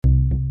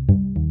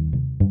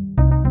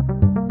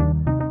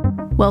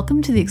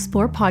Welcome to the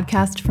Explore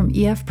podcast from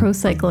EF Pro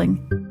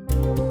Cycling.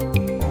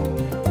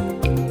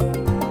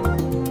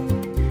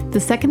 The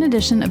second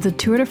edition of the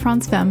Tour de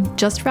France Femmes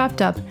just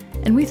wrapped up,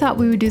 and we thought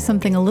we would do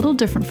something a little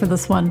different for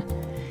this one.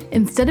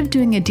 Instead of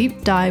doing a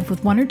deep dive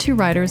with one or two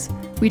riders,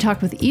 we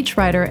talked with each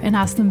rider and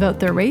asked them about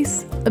their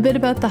race, a bit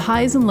about the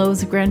highs and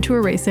lows of Grand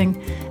Tour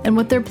racing, and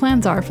what their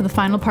plans are for the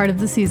final part of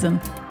the season.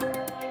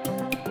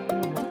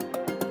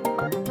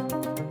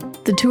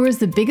 The Tour is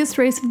the biggest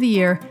race of the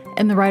year,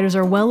 and the riders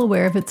are well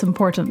aware of its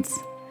importance.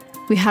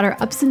 We had our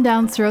ups and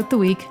downs throughout the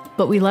week,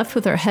 but we left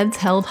with our heads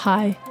held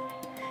high.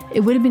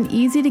 It would have been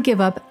easy to give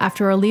up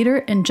after our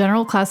leader and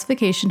general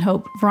classification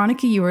hope,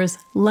 Veronica Ewers,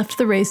 left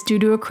the race due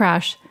to a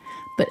crash,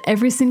 but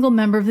every single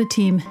member of the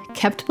team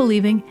kept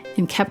believing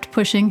and kept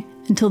pushing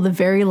until the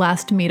very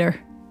last meter.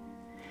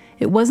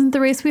 It wasn't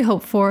the race we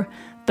hoped for,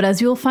 but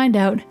as you'll find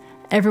out,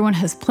 everyone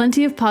has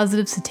plenty of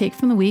positives to take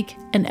from the week,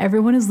 and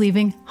everyone is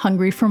leaving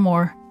hungry for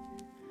more.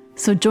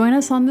 So join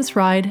us on this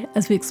ride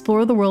as we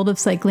explore the world of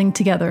cycling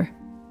together.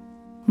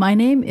 My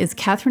name is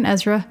Kathrin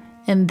Ezra,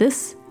 and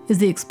this is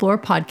the Explore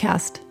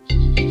podcast.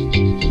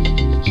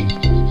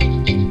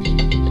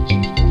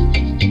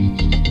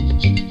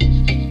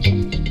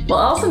 Well,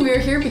 Alison, we are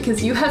here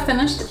because you have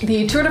finished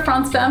the Tour de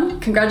France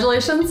Femmes.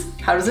 Congratulations.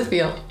 How does it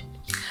feel?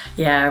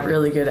 Yeah,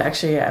 really good,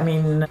 actually. I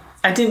mean,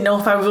 I didn't know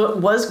if I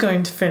was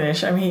going to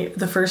finish. I mean,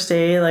 the first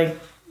day,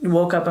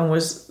 woke up and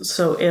was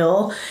so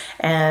ill,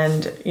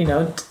 and,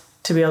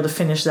 to be able to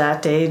finish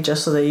that day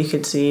just so that you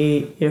could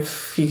see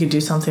if you could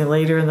do something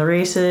later in the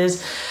races.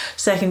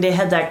 Second day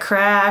had that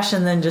crash,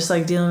 and then just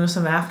dealing with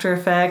some after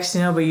effects,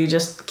 but you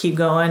just keep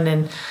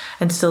going,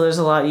 and still there's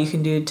a lot you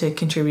can do to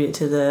contribute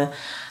to the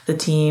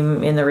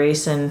team in the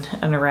race and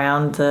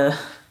around the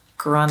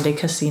Grande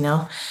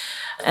Casino.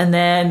 And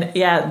then,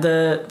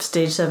 the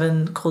stage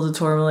 7 Col de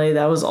Tourmalet,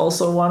 that was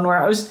also one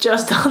where I was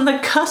just on the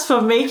cusp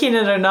of making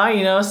it or not,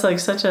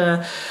 it's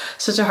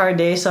such a hard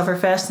day,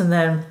 Sufferfest. And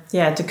then,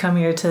 to come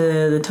here to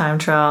the time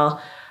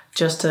trial,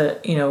 just to,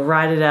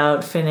 ride it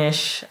out,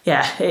 finish.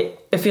 Yeah,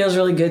 it feels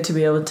really good to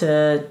be able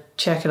to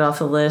check it off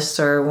the list,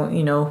 or,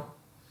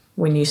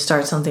 when you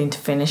start something, to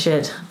finish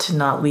it, to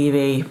not leave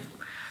a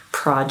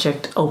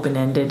project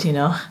open-ended,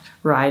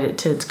 ride it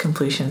to its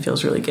completion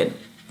feels really good.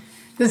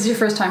 This is your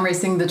first time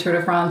racing the Tour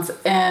de France,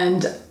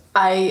 and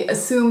I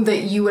assume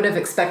that you would have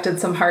expected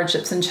some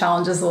hardships and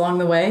challenges along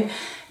the way.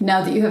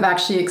 Now that you have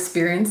actually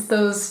experienced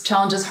those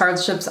challenges,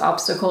 hardships,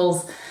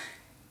 obstacles,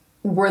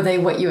 were they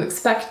what you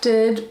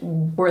expected?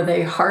 Were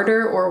they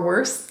harder or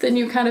worse than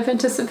you kind of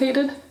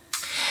anticipated?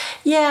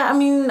 Yeah, I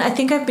mean, I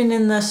think I've been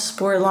in the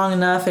sport long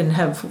enough and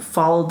have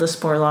followed the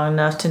sport long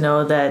enough to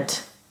know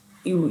that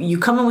you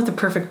come in with a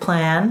perfect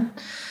plan.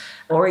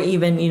 Or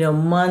even,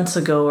 months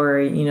ago,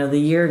 or, the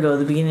year ago,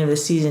 the beginning of the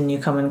season, you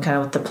come in kind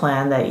of with the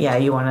plan that,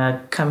 you want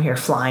to come here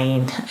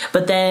flying.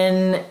 But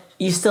then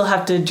you still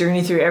have to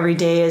journey through every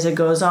day as it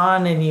goes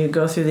on, and you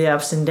go through the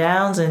ups and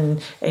downs.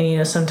 And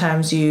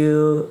sometimes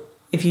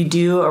if you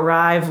do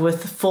arrive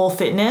with full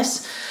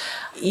fitness,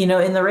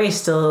 in the race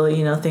still,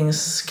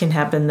 things can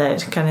happen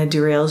that kind of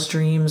derails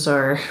dreams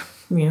or,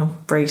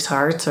 breaks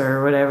hearts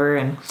or whatever.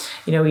 And,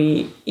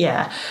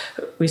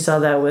 we saw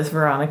that with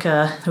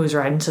Veronica, who was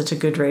riding such a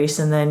good race.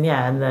 And then,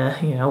 in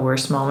the,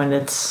 worst moment,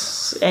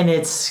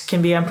 it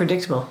can be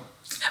unpredictable.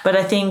 But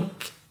I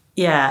think,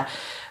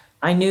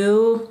 I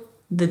knew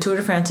the Tour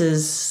de France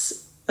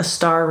is a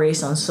star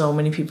race on so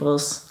many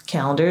people's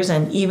calendars.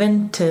 And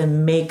even to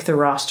make the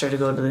roster to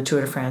go to the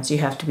Tour de France, you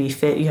have to be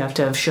fit. You have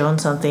to have shown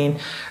something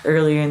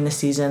earlier in the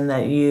season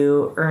that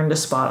you earned a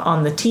spot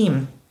on the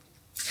team.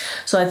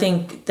 So I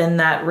think then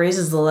that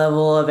raises the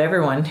level of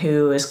everyone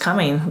who is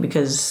coming,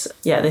 because,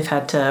 they've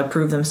had to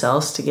prove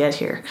themselves to get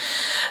here.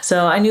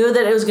 So I knew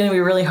that it was going to be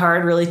really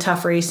hard, really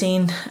tough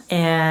racing.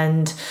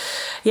 And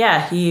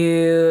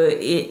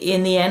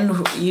in the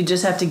end, you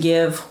just have to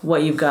give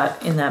what you've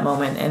got in that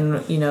moment. And,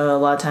 a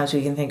lot of times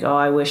we can think,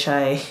 I wish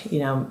I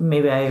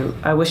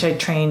wish I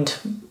trained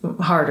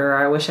harder, or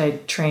I wish I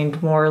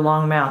trained more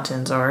long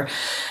mountains, or,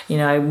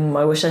 I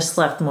wish I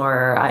slept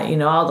more,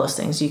 or, all those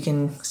things you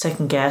can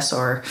second guess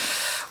or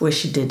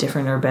wish you did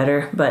different or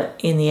better. But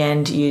in the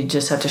end, you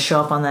just have to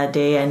show up on that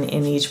day, and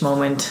in each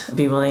moment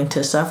be willing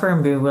to suffer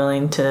and be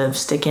willing to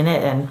stick in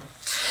it. And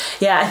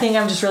I think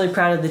I'm just really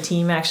proud of the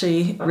team,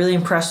 actually. Really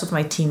impressed with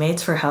my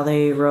teammates for how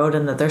they rode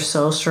and that they're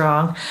so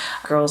strong.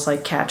 Girls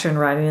like Kathrin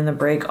riding in the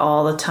break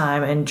all the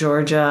time, and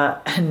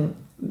Georgia and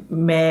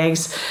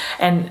Megs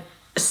and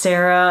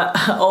Sara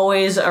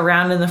always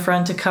around in the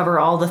front to cover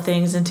all the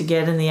things and to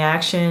get in the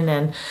action.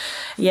 And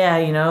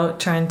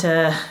trying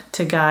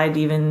to guide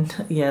even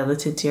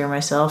Letizia or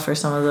myself for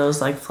some of those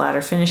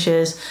flatter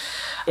finishes.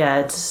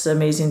 It's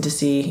amazing to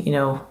see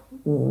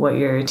what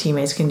your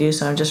teammates can do.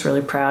 So I'm just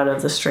really proud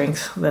of the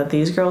strength that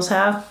these girls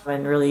have,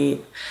 and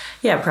really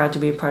proud to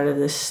be a part of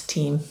this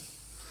team.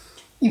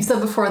 You've said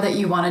before that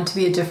you wanted to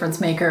be a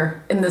difference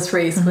maker in this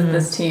race with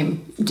this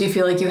team. Do you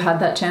feel like you had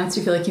that chance?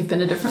 Do you feel like you've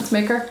been a difference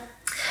maker?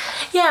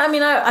 Yeah, I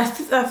mean,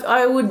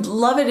 I would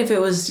love it if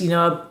it was,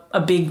 a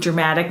big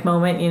dramatic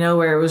moment,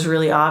 where it was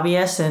really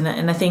obvious. And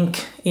I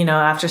think,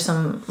 after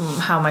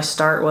how my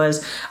start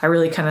was, I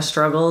really kind of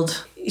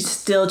struggled.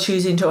 Still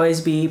choosing to always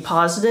be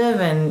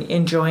positive and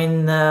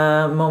enjoying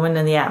the moment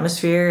and the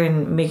atmosphere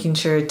and making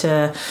sure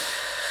to,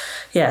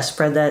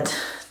 spread that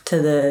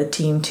to the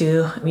team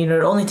too. It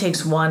only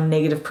takes one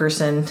negative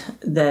person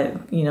that,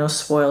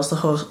 spoils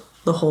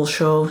the whole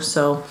show.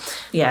 So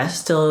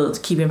still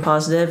keeping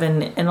positive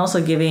and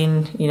also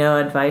giving,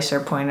 advice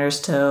or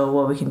pointers to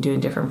what we can do in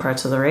different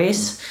parts of the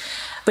race.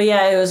 But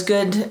it was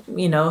good.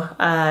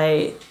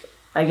 I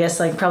guess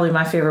like probably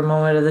my favorite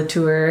moment of the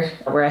tour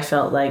where I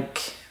felt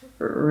like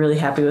really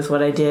happy with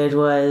what I did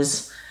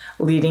was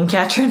leading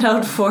Kathrin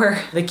out for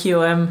the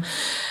QM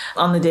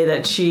on the day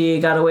that she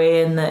got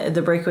away in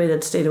the breakaway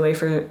that stayed away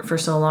for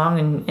so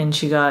long, and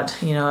she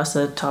got, us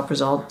a top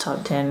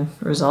 10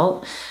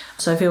 result.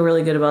 So I feel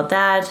really good about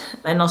that.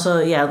 And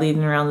also,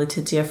 leading around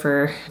Letizia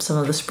for some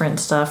of the sprint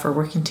stuff or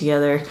working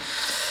together.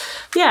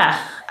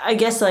 Yeah, I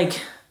guess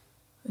like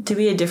to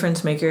be a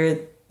difference maker,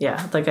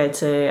 like I'd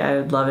say I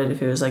would love it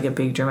if it was like a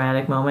big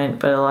dramatic moment,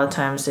 but a lot of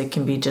times it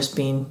can be just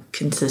being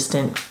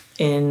consistent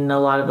in a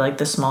lot of like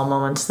the small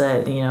moments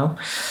that,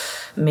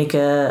 make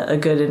a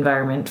good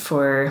environment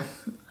for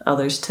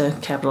others to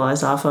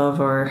capitalize off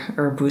of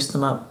or boost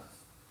them up.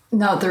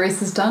 Now the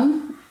race is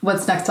done,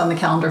 what's next on the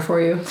calendar for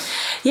you?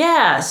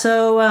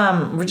 So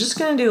we're just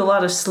going to do a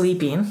lot of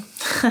sleeping.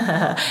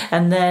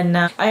 And then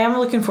I am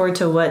looking forward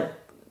to what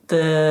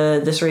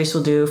this race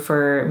will do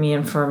for me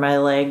and for my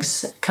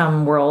legs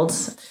come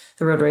Worlds.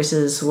 The road race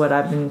is what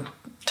I've been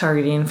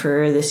targeting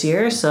for this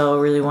year. So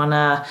really want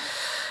to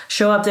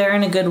show up there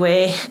in a good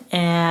way.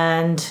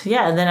 And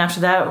then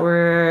after that,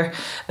 we're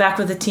back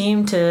with the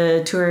team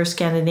to Tour of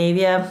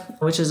Scandinavia,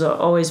 which has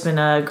always been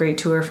a great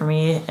tour for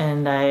me.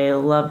 And I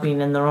love being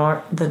in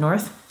the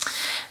north.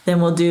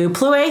 Then we'll do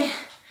Plouay.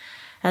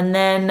 And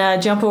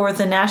then jump over with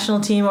the national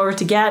team over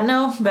to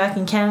Gatineau, back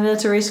in Canada,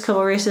 to race a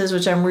couple races,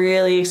 which I'm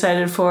really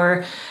excited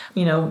for.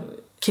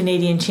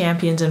 Canadian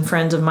champions and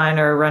friends of mine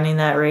are running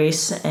that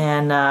race,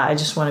 and I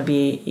just want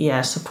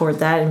to support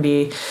that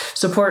and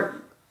support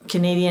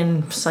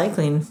Canadian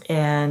cycling.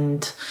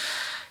 And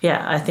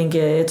I think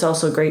it's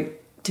also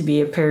great to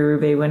be a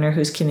Paris-Roubaix winner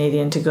who's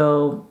Canadian, to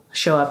go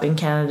show up in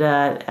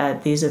Canada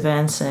at these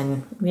events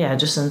and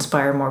just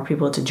inspire more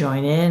people to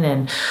join in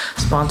and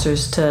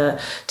sponsors to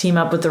team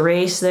up with the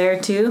race there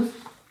too.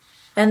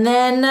 And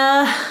then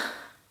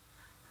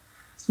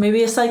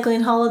maybe a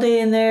cycling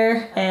holiday in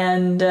there,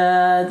 and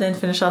then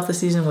finish off the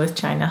season with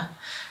China,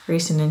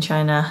 racing in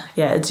China.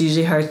 It's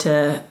usually hard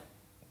to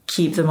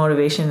keep the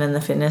motivation and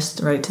the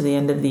fitness right to the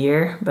end of the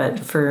year, but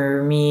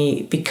for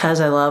me, because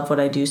I love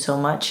what I do so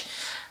much,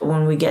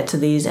 when we get to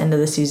these end of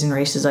the season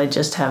races, I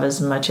just have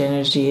as much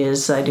energy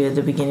as I do at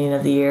the beginning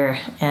of the year.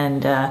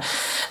 And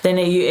then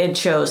it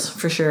shows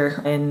for sure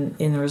in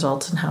the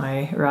results and how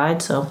I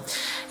ride. So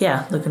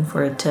looking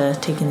forward to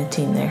taking the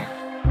team there.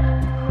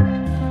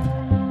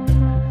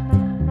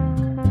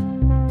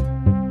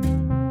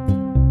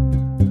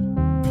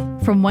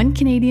 From one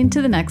Canadian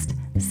to the next,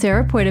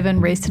 Sara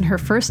Poidevin raced in her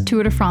first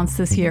Tour de France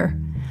this year.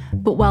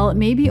 But while it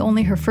may be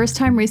only her first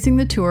time racing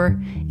the Tour,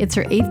 it's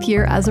her 8th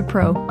year as a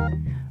pro.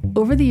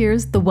 Over the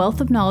years, the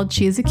wealth of knowledge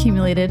she has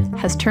accumulated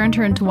has turned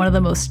her into one of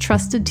the most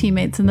trusted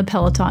teammates in the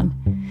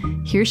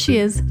peloton. Here she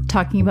is,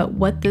 talking about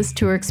what this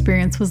tour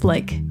experience was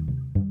like.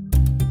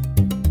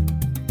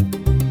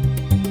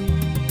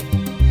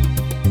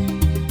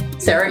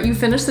 Sara, you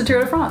finished the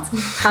Tour de France.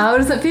 How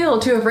does it feel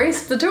to have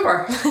raced the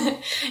Tour?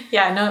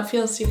 It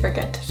feels super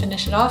good to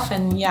finish it off.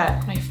 And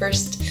my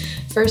first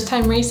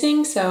time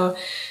racing. So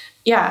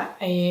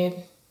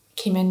I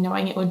came in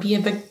knowing it would be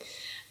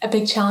a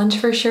big challenge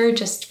for sure,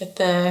 just with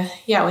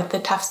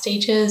the tough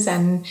stages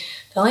and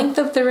the length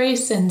of the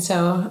race. And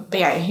so,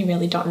 you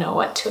really don't know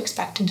what to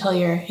expect until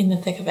you're in the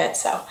thick of it.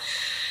 So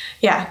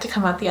to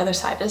come out the other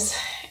side is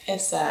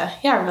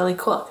really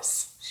cool.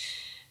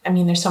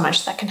 There's so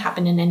much that can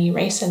happen in any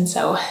race. And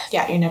so,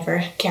 you're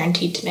never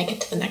guaranteed to make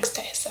it to the next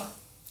day. So,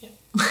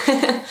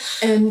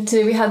 And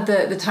today we had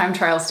the time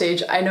trial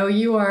stage. I know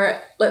you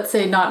are, let's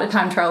say, not a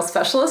time trial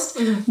specialist,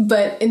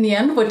 but in the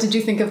end, what did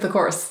you think of the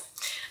course?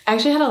 I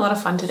actually had a lot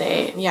of fun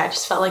today. I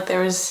just felt like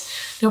there was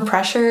no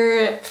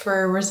pressure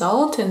for a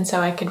result. And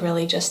so I could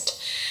really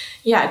just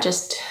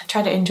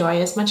try to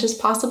enjoy as much as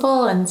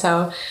possible. And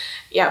so,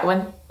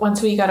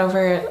 once I got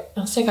over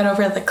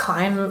the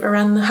climb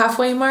around the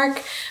halfway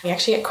mark, we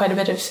actually get quite a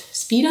bit of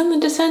speed on the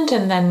descent.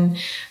 And then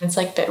it's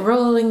like a bit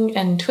rolling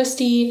and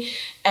twisty.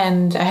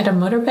 And I had a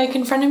motorbike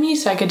in front of me,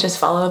 so I could just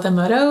follow the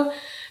moto.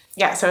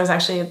 So it was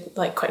actually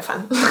like quite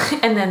fun.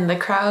 And then the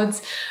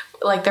crowds,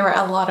 there were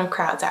a lot of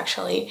crowds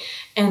actually.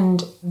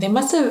 And they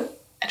must have,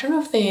 I don't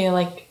know if they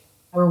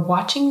were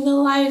watching the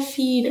live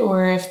feed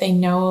or if they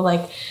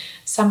know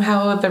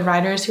somehow the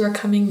riders who were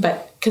coming,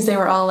 but because they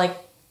were all like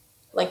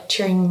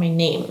cheering my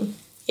name.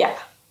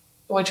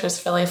 Which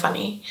was really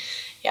funny.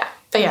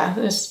 But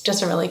it was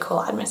just a really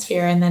cool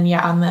atmosphere. And then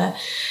on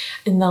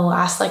in the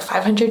last like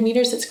 500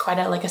 meters, it's quite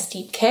a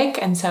steep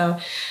kick. And so,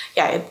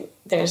 yeah,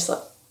 there's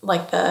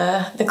like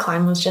the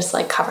climb was just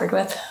like covered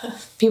with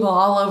people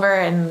all over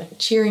and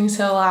cheering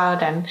so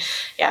loud. And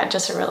yeah,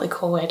 just a really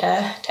cool way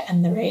to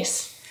end the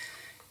race.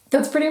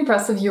 That's pretty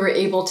impressive. You were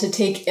able to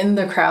take in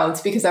the crowds,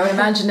 because I would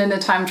imagine in a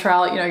time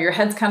trial, your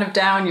head's kind of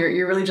down.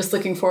 You're really just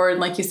looking forward. And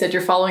like you said,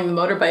 you're following the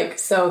motorbike.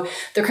 So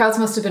the crowds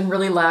must have been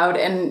really loud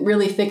and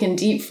really thick and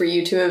deep for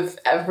you to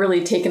have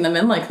really taken them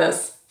in like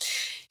this.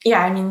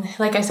 Yeah, I mean,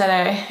 like I said,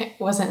 I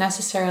wasn't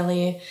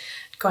necessarily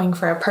going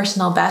for a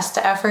personal best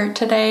effort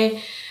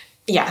today.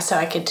 Yeah, so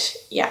I could,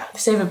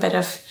 save a bit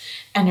of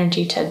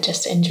energy to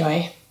just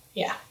enjoy.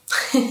 Yeah.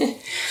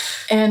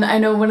 And I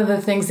know one of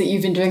the things that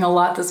you've been doing a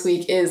lot this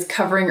week is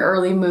covering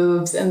early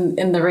moves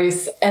in the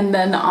race. And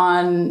then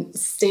on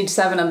stage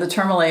 7 of the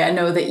Tourmalet, I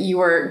know that you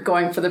were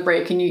going for the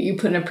break and you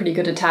put in a pretty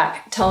good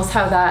attack. Tell us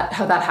how that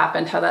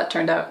happened, how that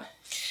turned out.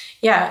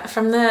 Yeah,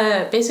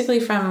 basically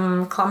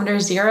from kilometer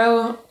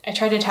 0, I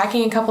tried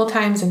attacking a couple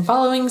times and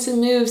following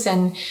some moves,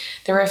 and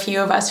there were a few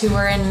of us who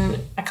were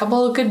in a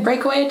couple of good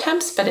breakaway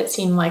attempts, but it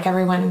seemed like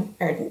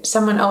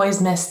someone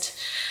always missed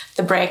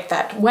the break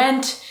that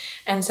went.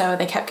 And so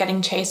they kept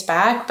getting chased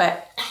back.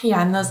 But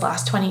yeah, in those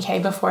last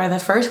 20K before the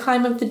first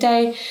climb of the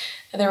day,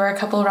 there were a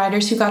couple of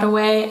riders who got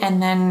away.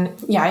 And then,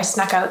 I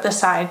snuck out the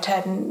side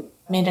and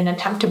made an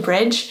attempt to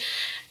bridge.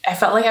 I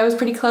felt like I was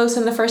pretty close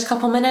in the first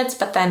couple minutes,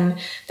 but then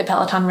the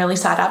peloton really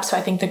sat up. So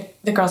I think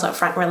the girls out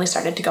front really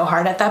started to go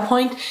hard at that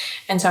point.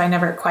 And so I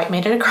never quite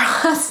made it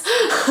across.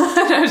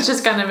 I was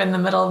just kind of in the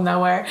middle of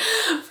nowhere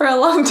for a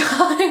long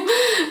time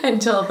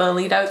until the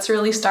lead outs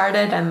really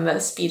started and the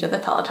speed of the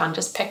peloton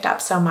just picked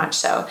up so much.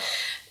 So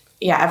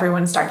yeah,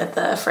 everyone started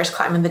the first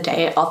climb of the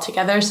day all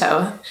together.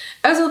 So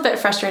I was a little bit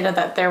frustrated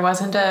that there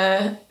wasn't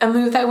a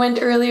move that went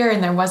earlier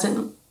and there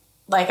wasn't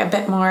like a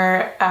bit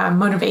more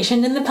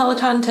motivation in the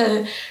peloton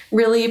to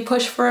really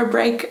push for a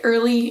break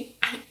early.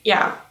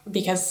 Yeah,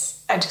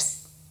 because I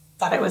just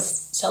thought it was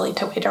silly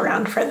to wait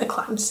around for the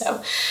climb.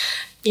 So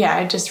yeah,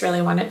 I just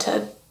really wanted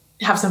to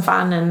have some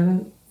fun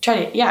and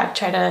try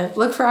to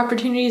look for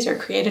opportunities or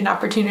create an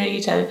opportunity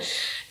to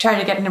try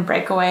to get in a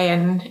breakaway.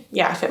 And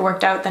yeah, if it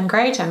worked out, then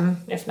great. And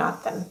if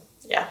not, then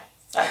yeah,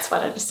 that's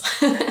what it is.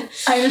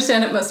 I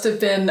understand it must have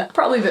been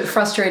probably a bit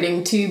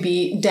frustrating to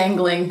be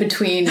dangling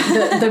between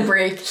the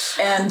break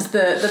and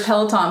the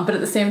peloton. But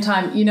at the same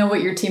time, you know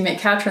what your teammate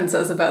Kathrin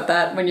says about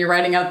that when you're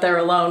riding out there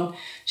alone.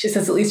 She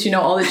says, at least you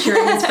know all the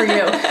cheering is for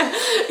you.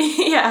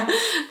 Yeah.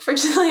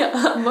 Fortunately,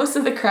 most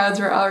of the crowds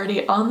were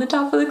already on the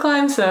top of the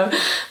climb, so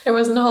there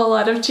wasn't a whole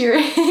lot of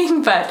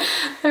cheering, but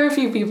there were a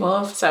few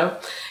people. So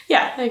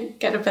yeah, I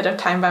get a bit of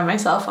time by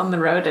myself on the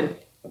road. And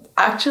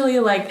actually,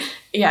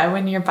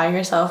 when you're by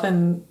yourself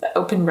and the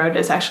open road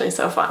is actually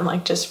so fun,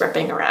 like just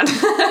ripping around.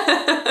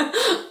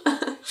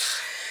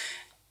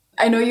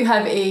 I know you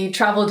have a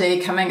travel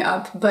day coming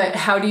up, but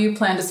how do you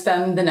plan to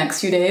spend the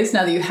next few days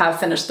now that you have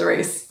finished the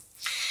race?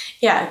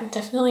 Yeah,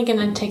 definitely going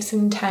to take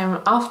some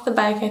time off the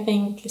bike, I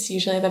think, is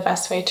usually the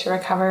best way to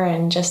recover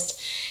and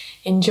just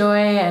enjoy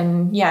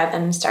and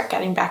then start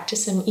getting back to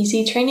some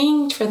easy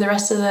training for the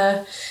rest of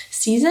the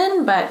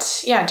season.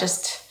 But yeah,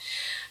 just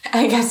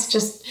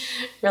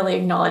really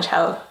acknowledge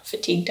how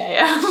fatigued I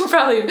am.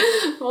 Probably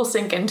will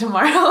sink in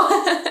tomorrow.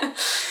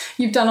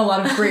 You've done a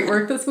lot of great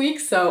work this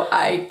week, so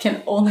I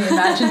can only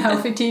imagine how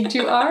fatigued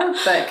you are.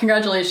 But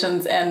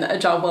congratulations and a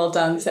job well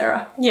done,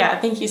 Sara. Yeah,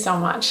 thank you so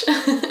much.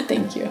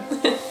 Thank you.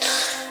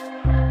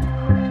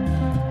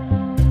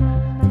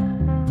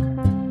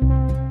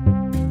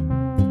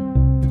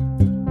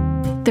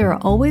 There are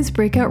always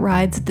breakout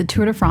rides at the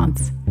Tour de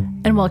France.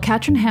 And while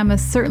Kathrin Hammes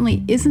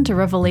certainly isn't a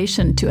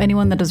revelation to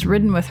anyone that has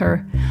ridden with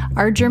her,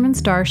 our German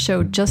star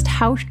showed just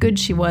how good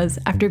she was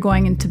after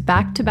going into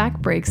back-to-back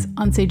breaks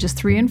on stages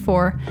 3 and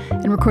 4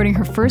 and recording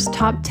her first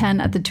top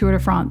 10 at the Tour de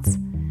France.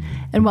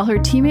 And while her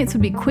teammates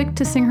would be quick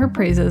to sing her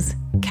praises,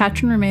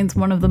 Kathrin remains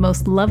one of the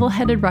most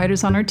level-headed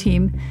riders on our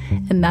team,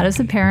 and that is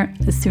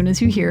apparent as soon as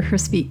you hear her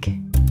speak.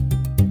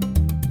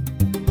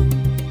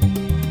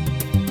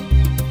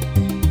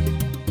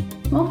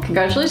 Well,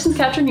 congratulations,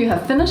 Kathrin. You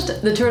have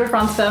finished the Tour de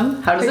France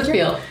Femmes. How does it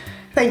feel?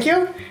 Thank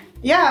you.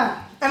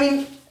 Yeah, I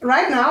mean,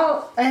 right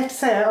now, I have to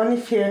say I only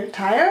feel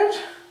tired.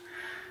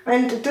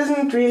 And it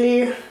didn't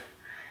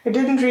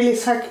really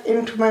suck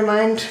into my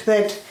mind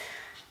that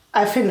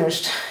I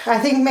finished. I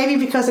think maybe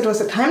because it was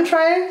a time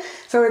trial,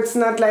 so it's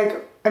not like,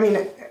 I mean,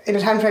 in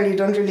a time trial you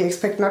don't really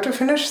expect not to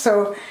finish.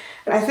 So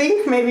I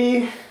think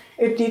maybe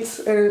it needs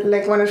 1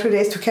 or 2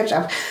 days to catch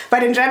up.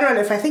 But in general,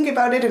 if I think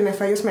about it and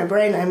if I use my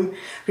brain, I'm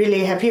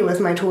really happy with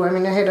my tour. I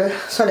mean, I had a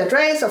solid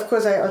race. Of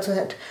course, I also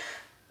had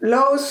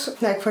lows,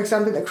 like, for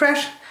example, the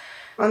crash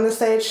on the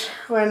stage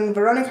when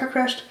Veronica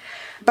crashed.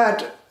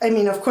 But, I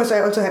mean, of course,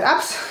 I also had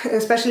ups,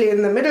 especially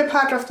in the middle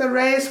part of the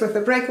race with the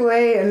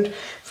breakaway and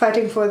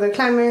fighting for the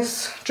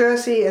climbers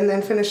jersey and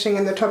then finishing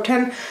in the top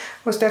 10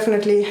 was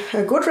definitely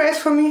a good race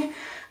for me.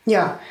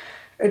 Yeah,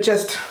 it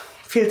just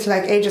feels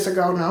like ages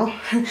ago now,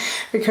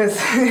 because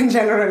in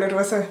general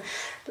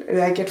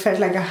it felt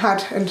like a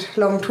hard and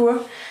long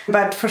tour.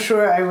 But for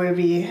sure, I will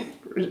be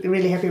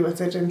really happy with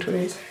it in 2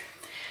 days.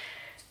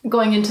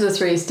 Going into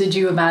this race, did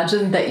you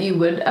imagine that you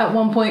would at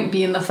one point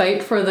be in the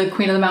fight for the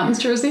Queen of the Mountains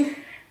jersey?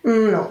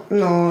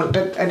 No,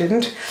 that I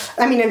didn't.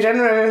 I mean, in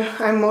general,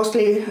 I'm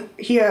mostly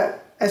here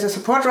as a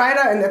support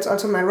rider, and that's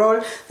also my role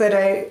that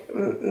I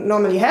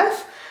normally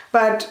have.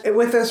 But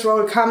with this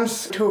role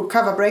comes to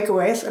cover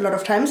breakaways a lot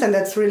of times, and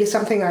that's really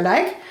something I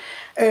like.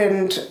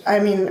 And I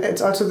mean,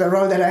 it's also the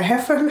role that I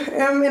have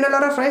in a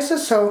lot of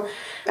races. So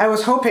I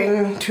was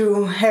hoping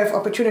to have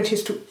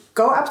opportunities to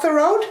go up the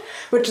road,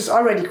 which is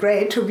already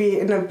great, to be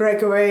in a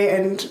breakaway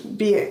and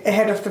be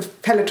ahead of the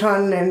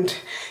peloton and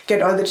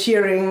get all the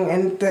cheering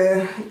and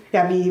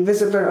be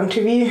visible on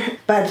TV.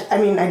 But I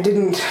mean, I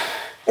didn't.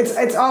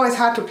 It's always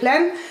hard to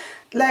plan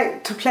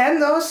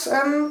those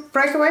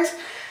breakaways.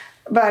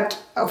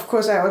 But of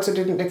course, I also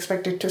didn't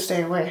expect it to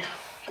stay away.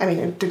 I mean,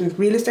 it didn't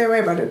really stay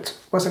away, but it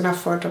was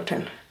enough for a top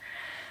 10.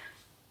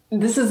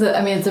 This is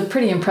it's a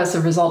pretty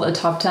impressive result, a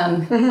top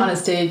 10 on a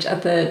stage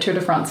at the Tour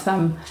de France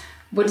Femmes.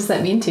 What does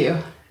that mean to you?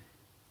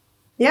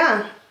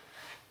 Yeah.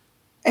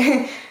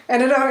 I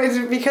don't know, it's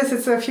because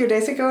it's a few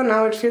days ago.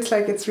 Now it feels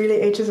like it's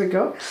really ages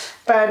ago.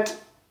 But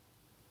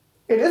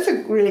it is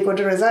a really good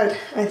result,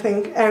 I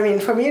think. I mean,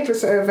 for me, it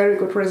was a very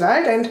good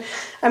result. And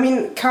I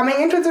mean, coming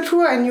into the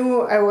tour, I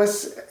knew I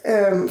was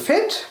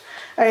fit.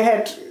 I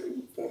had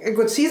a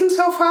good season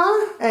so far.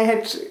 I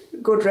had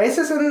good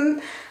races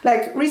in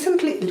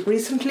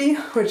recently,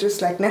 which is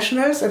like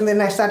nationals, and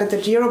then I started the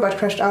Giro but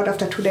crashed out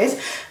after 2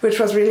 days, which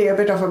was really a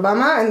bit of a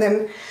bummer. And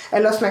then I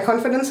lost my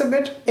confidence a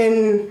bit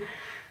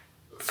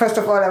first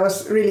of all, I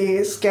was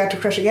really scared to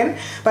crash again,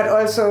 but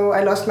also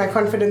I lost my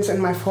confidence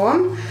in my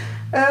form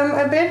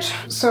a bit.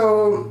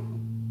 So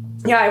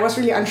yeah, I was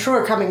really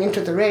unsure coming into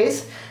the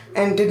race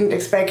and didn't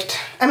expect,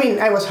 I mean,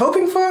 I was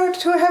hoping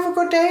to have a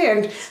good day,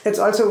 and that's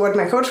also what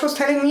my coach was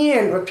telling me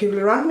and what people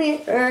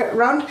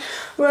around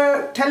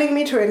were telling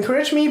me to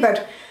encourage me.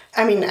 But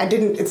I mean, I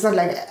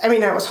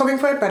was hoping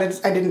for it, but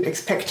I didn't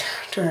expect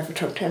to have a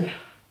top 10.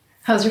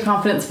 How's your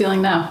confidence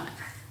feeling now?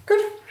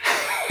 Good.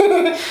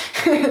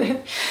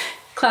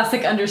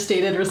 Classic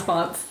understated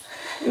response.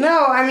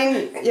 No, I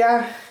mean,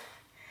 yeah.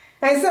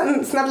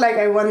 It's not like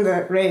I won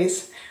the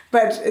race,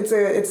 but it's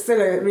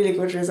still a really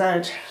good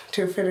result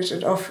to finish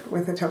it off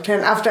with the top 10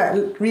 after a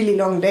really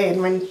long day,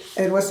 and when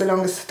it was the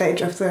longest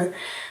stage of the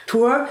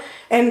tour.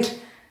 And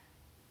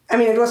I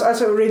mean, it was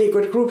also a really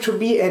good group to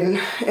be in,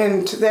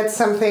 and that's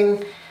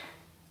something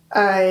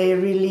I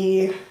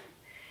really,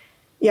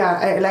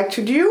 I like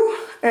to do.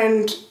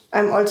 And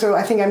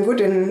I think I'm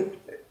good in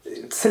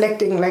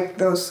selecting like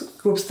those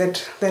groups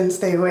that then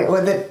stay away, or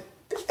that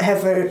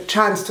have a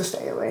chance to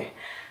stay away.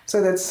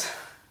 So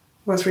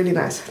was really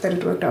nice that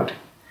it worked out.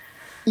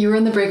 You were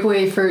in the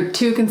breakaway for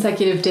 2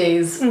 consecutive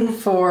days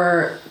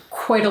for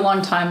quite a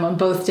long time on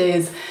both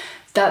days.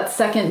 That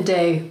second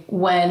day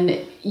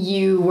when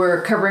you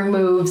were covering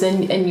moves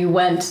and you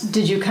went,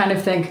 did you kind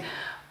of think,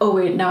 oh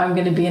wait, now I'm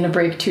going to be in a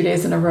break 2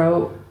 days in a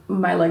row,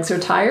 my legs are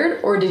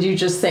tired? Or did you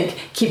just think,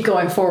 keep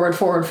going forward?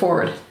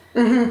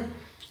 Mm-hmm.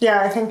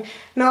 Yeah, I think,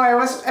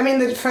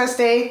 the first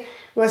day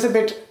was a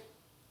bit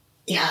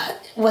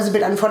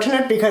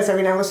unfortunate because,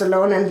 I was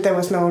alone and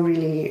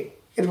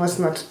it was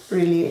not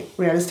really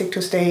realistic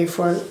to stay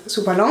for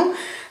super long.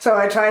 So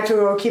I tried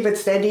to keep it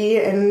steady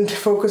and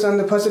focus on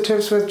the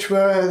positives, which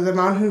were the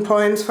mountain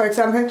points, for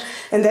example.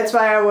 And that's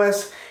why I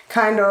was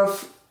kind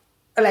of,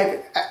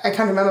 I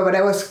can't remember, but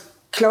I was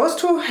close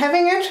to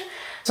having it.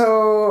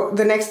 So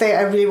the next day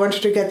I really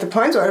wanted to get the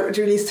points, or at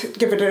least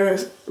give it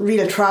a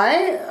real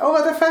try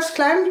over the first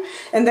climb.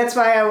 And that's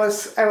why I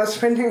was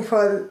sprinting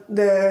for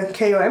the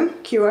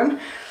QM.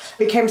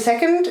 Became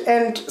second,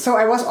 and so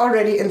I was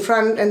already in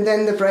front, and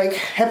then the break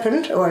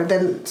happened, or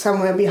then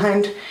somewhere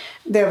behind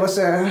there was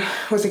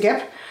a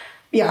gap.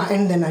 Yeah,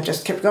 and then I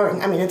just kept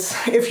going. I mean,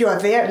 if you are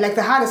there, like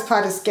the hardest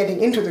part is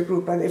getting into the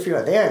group, but if you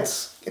are there,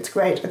 it's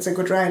great. It's a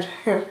good ride.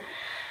 Yeah.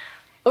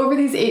 Over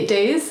these 8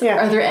 days,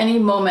 are there any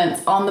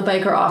moments on the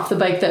bike or off the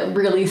bike that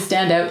really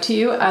stand out to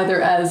you,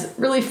 either as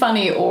really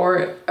funny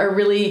or a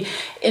really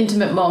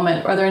intimate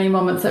moment? Are there any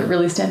moments that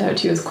really stand out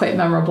to you as quite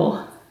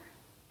memorable?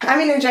 I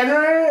mean, in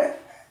general,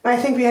 I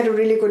think we had a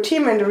really good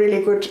team and a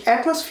really good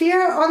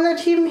atmosphere on the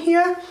team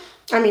here.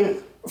 I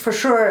mean, for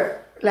sure,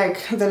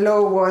 like the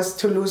low was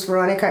to lose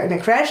Veronica in a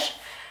crash,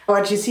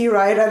 our GC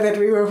rider that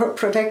we were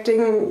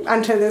protecting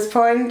until this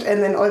point,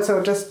 and then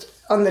also just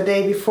on the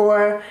day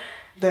before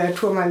the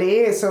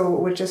Tourmalet,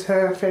 which is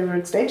her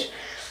favorite stage.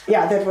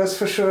 Yeah, that was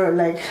for sure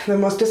like the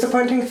most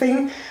disappointing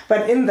thing.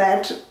 But in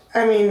that,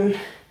 I mean,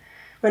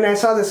 when I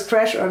saw this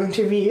crash on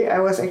TV, I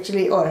was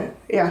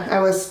I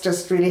was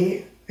just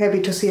really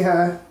happy to see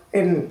her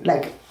in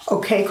like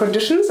okay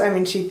conditions. I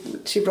mean,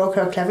 she broke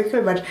her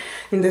clavicle, but I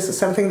mean, this is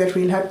something that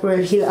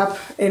will heal up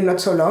in not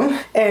so long.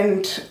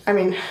 And I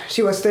mean,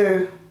 she was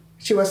still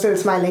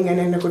smiling and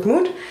in a good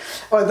mood,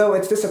 although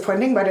it's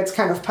disappointing, but it's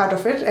kind of part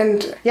of it.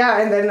 And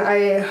yeah, and then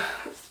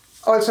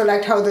also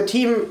liked how the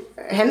team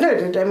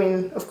handled it. I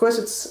mean, of course,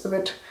 it's a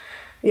bit,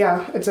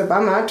 it's a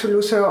bummer to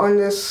lose her on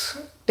this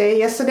day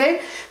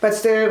yesterday, but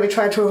still we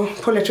try to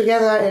pull it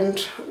together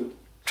and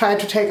try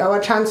to take our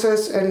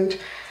chances and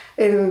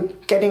in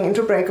getting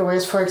into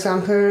breakaways, for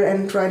example,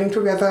 and riding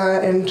together,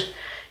 and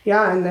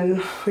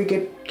then we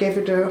gave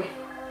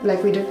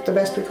it we did the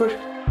best we could.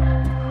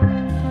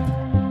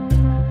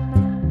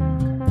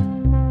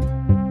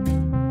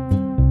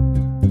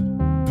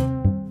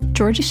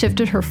 Georgie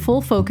shifted her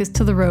full focus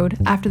to the road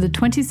after the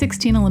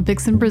 2016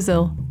 Olympics in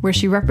Brazil, where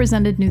she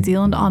represented New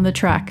Zealand on the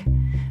track.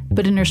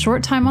 But in her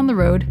short time on the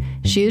road,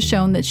 she has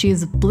shown that she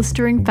is a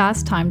blistering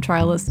fast time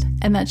trialist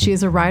and that she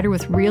is a rider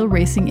with real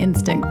racing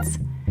instincts.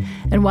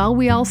 And while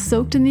we all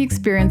soaked in the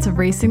experience of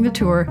racing the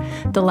Tour,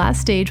 the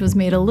last stage was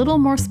made a little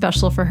more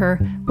special for her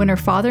when her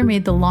father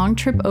made the long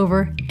trip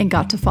over and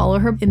got to follow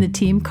her in the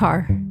team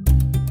car.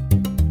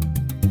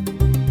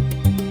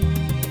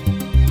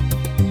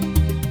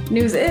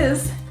 News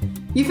is,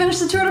 you finished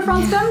the Tour de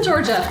France Femmes,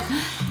 Georgia.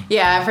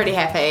 Yeah, I'm pretty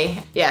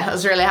happy. Yeah, it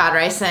was really hard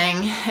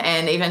racing,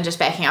 and even just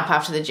backing up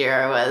after the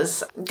Giro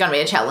was going to be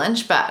a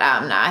challenge, but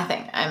no, I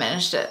think I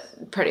managed it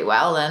pretty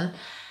well, and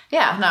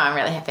I'm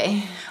really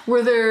happy.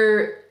 Were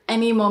there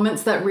any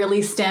moments that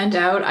really stand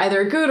out,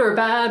 either good or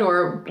bad,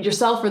 or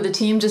yourself or the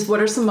team? Just what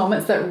are some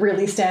moments that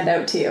really stand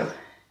out to you?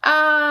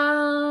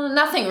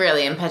 Nothing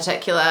really in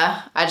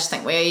particular. I just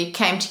think we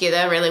came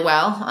together really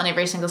well on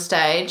every single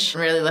stage,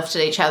 really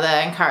lifted each other,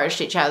 encouraged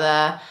each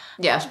other.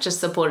 Yeah, just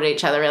supported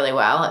each other really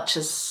well, which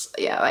is,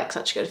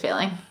 such a good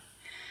feeling.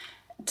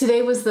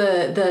 Today was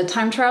the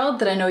time trial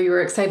that I know you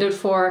were excited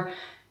for.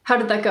 How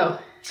did that go?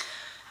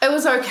 It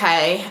was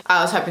okay.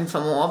 I was hoping for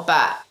more,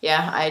 but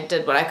I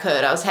did what I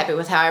could. I was happy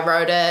with how I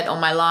rode it, all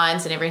my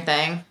lines and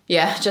everything.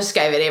 Yeah, just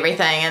gave it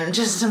everything, and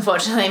just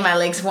unfortunately my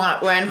legs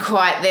weren't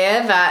quite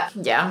there, but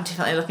I'm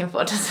definitely looking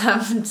forward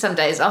to some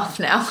days off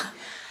now.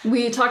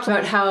 We talked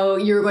about how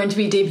you're going to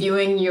be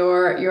debuting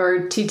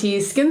your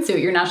TT skin suit,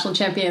 your national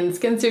champion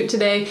skin suit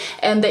today,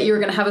 and that you were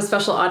going to have a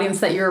special audience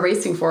that you were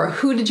racing for.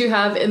 Who did you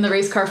have in the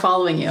race car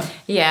following you?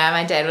 Yeah,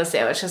 my dad was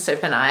there, which was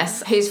super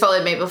nice. He's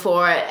followed me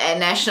before at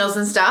nationals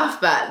and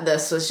stuff, but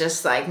this was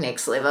just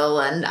next level.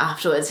 And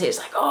afterwards he was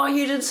like, "Oh,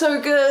 you did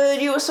so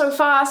good. You were so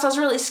fast. I was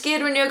really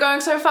scared when you were going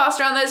so fast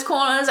around those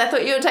corners. I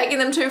thought you were taking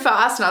them too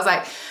fast." And I was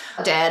like,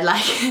 "Dad,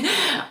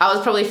 I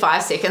was probably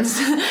 5 seconds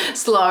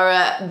slower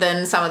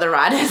than some of the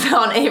riders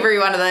on every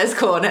one of those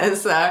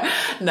corners." So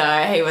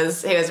no, he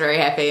was very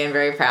happy and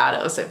very proud.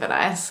 It was super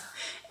nice.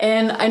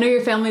 And I know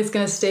your family is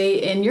going to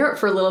stay in Europe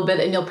for a little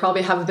bit, and you'll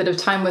probably have a bit of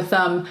time with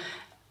them.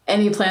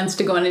 Any plans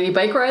to go on any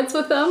bike rides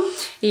with them?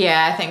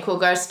 Yeah, I think we'll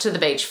go to the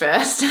beach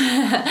first.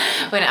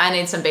 When I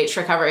need some beach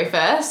recovery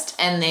first,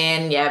 and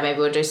then maybe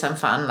we'll do some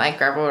fun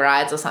gravel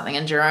rides or something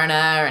in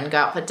Girona, and go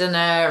out for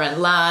dinner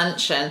and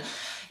lunch, and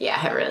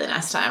have a really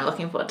nice time.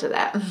 Looking forward to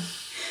that.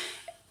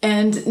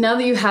 And now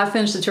that you have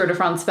finished the Tour de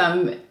France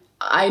Femmes,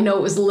 I know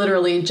it was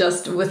literally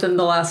just within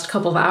the last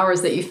couple of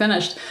hours that you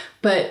finished,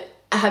 but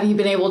have you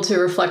been able to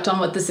reflect on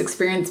what this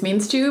experience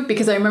means to you?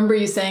 Because I remember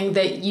you saying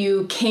that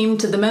you came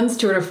to the men's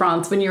Tour de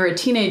France when you were a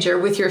teenager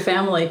with your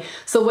family.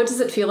 So what does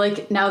it feel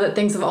like now that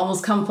things have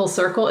almost come full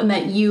circle and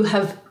that you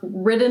have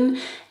ridden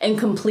and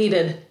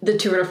completed the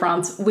Tour de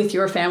France with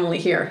your family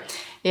here?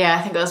 Yeah,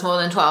 I think it was more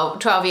than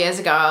 12 years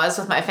ago. I was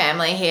with my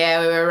family here.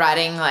 We were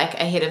riding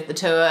ahead of the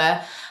tour,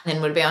 and then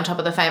we'd be on top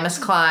of the famous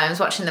climbs,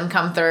 watching them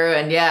come through.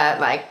 And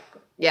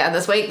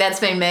this week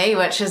that's been me,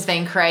 which has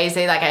been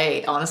crazy.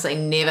 I honestly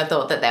never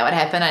thought that would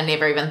happen. I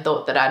never even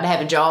thought that I'd have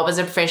a job as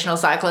a professional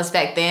cyclist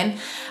back then.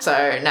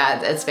 So no,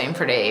 it's been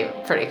pretty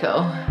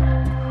cool.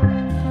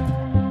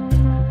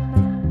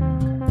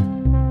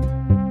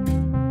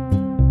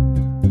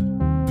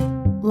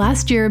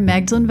 Last year,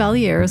 Magdeleine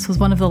Vaillieres was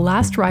one of the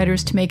last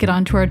riders to make it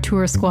onto our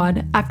tour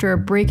squad after a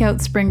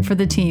breakout spring for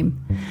the team.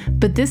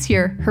 But this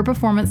year, her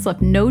performance left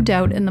no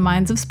doubt in the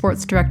minds of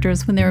sports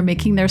directors when they were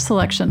making their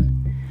selection.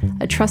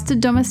 A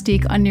trusted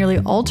domestique on nearly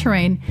all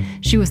terrain,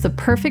 she was the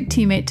perfect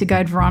teammate to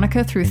guide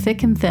Veronica through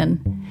thick and thin.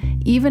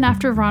 Even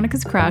after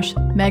Veronica's crash,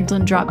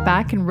 Magdeleine dropped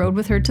back and rode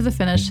with her to the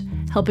finish,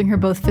 helping her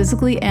both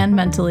physically and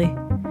mentally.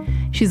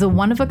 She's a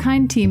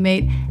one-of-a-kind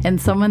teammate and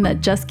someone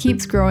that just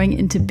keeps growing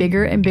into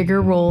bigger and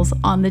bigger roles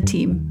on the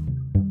team.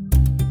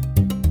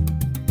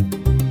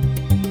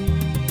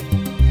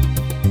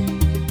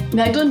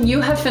 Magdeleine, you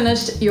have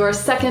finished your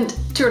second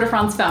Tour de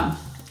France Femmes.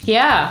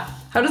 Yeah.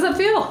 How does that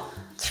feel?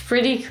 It's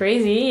pretty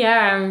crazy.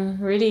 Yeah, I'm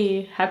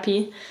really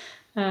happy.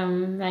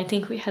 I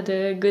think we had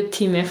a good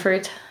team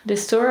effort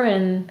this tour,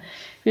 and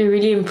we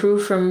really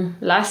improved from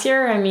last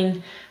year. I mean,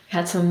 we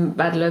had some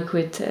bad luck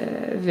with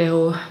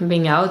Vero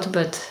being out,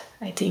 but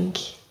I think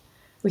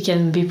we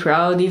can be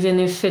proud. Even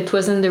if it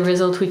wasn't the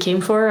result we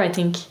came for, I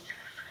think,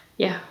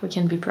 we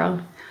can be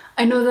proud.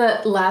 I know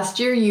that last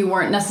year you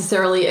weren't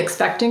necessarily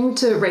expecting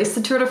to race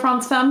the Tour de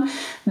France Femmes.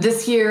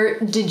 This year,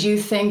 did you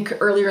think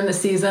earlier in the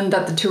season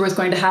that the Tour was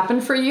going to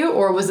happen for you,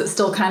 or was it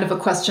still kind of a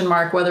question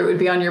mark whether it would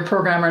be on your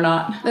program or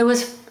not? It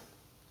was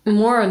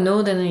more a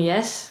no than a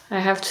yes, I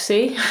have to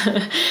say.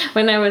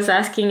 When I was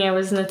asking, I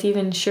was not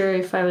even sure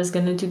if I was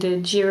going to do the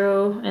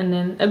Giro, and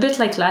then a bit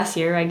like last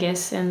year, I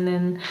guess. And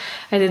then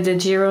I did the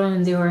Giro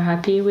and they were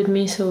happy with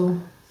me. So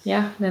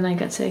yeah, then I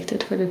got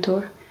selected for the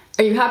Tour.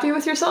 Are you happy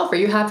with yourself? Are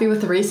you happy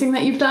with the racing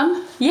that you've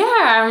done? Yeah,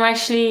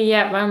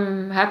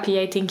 I'm happy.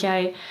 I think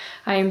I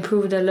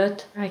improved a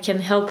lot. I can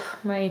help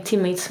my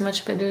teammates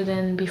much better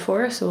than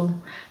before. So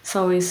it's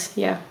always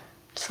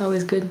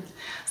good.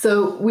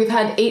 So we've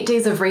had 8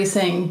 days of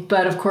racing,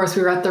 but of course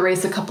we were at the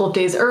race a couple of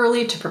days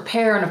early to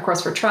prepare, and of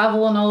course for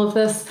travel and all of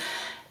this.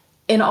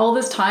 In all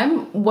this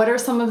time, what are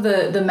some of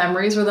the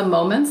memories or the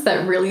moments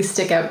that really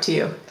stick out to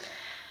you?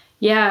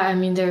 Yeah, I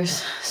mean,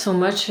 there's so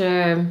much.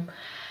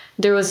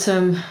 There was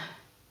some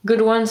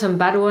good ones, some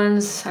bad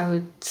ones. I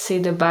would say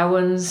the bad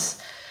ones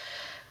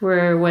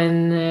were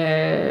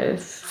when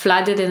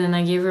flooded and then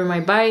I gave her my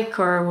bike,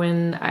 or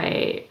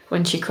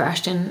when she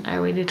crashed and I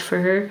waited for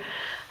her.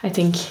 I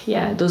think,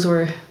 yeah, those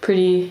were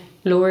pretty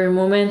lower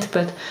moments,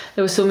 but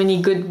there were so many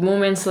good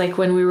moments, like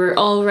when we were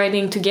all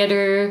riding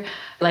together,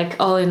 like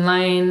all in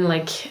line,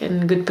 like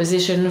in good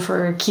position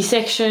for key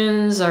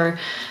sections, or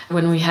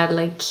when we had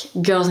like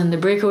girls in the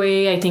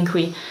breakaway. I think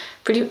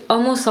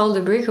almost all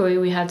the breakaway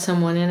we had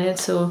someone in it.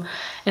 So,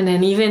 and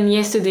then even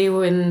yesterday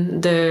when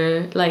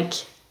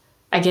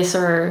I guess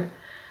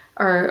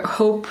our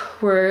hope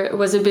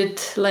was a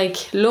bit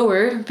like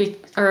lower,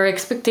 our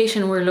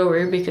expectation were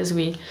lower because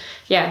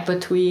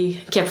but we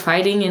kept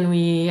fighting and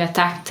we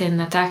attacked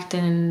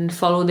and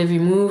followed every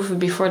move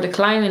before the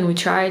climb, and we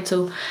tried.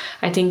 So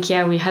I think,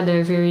 we had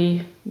a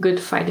very good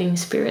fighting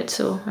spirit,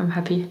 so I'm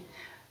happy.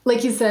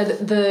 Like you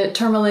said, the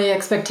Tourmalet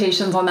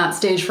expectations on that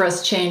stage for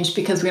us changed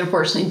because we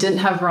unfortunately didn't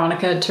have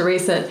Veronica to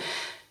race it.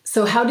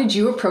 So how did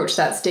you approach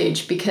that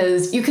stage?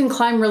 Because you can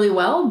climb really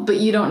well, but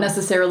you don't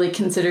necessarily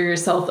consider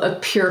yourself a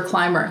pure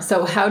climber.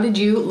 So how did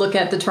you look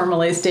at the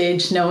Tourmalet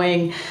stage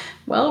knowing,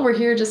 well, we're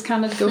here just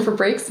kind of to go for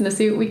breaks and to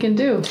see what we can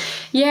do?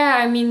 Yeah,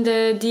 I mean,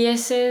 the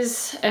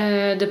DSs,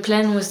 the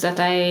plan was that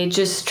I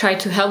just tried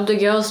to help the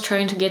girls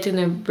trying to get in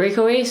a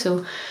breakaway.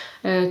 So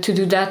to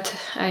do that,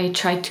 I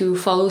tried to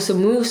follow some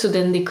moves so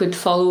then they could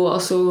follow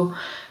also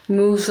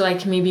moves,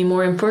 like maybe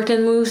more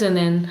important moves, and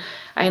then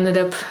I ended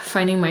up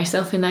finding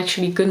myself in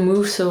actually good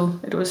moves, so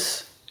it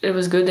was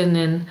good. And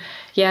then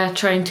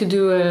trying to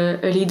do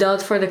a lead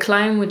out for the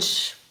climb,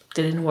 which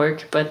didn't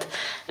work, but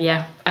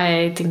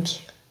I think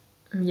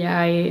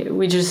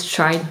we just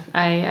tried.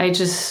 I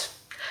just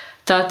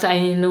thought,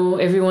 I know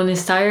everyone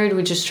is tired,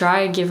 we just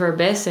try, give our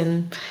best,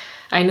 and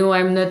I know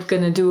I'm not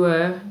gonna do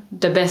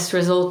the best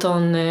result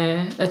on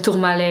a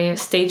Tourmalet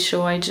stage,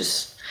 so I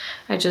just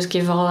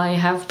give all I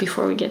have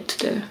before we get to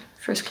the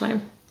first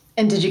climb.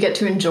 And did you get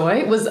to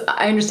enjoy?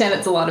 I understand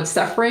it's a lot of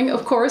suffering,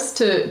 of course,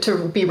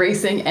 to be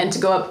racing and to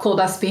go up Col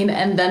d'Aspin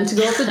and then to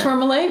go up the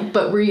Tourmalet,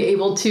 but were you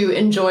able to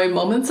enjoy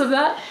moments of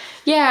that?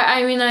 Yeah,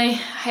 I mean,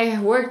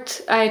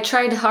 I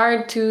tried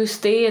hard to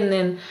stay, and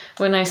then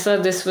when I saw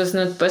this was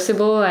not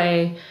possible,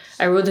 I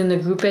rode in the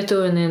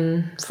gruppetto, and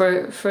then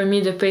for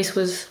me the pace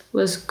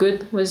was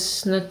good,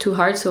 was not too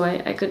hard, so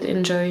I could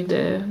enjoy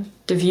the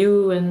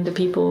view and the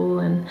people,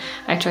 and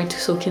I tried to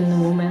soak in the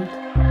moment.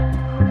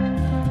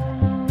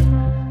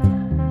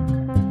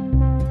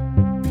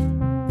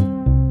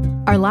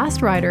 Our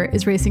last rider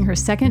is racing her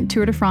second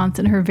Tour de France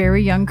in her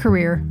very young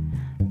career,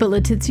 but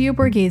Letizia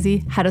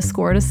Borghesi had a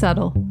score to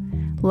settle.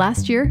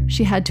 Last year,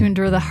 she had to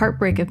endure the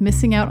heartbreak of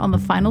missing out on the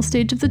final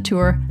stage of the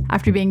Tour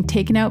after being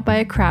taken out by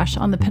a crash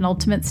on the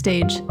penultimate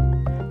stage.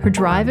 Her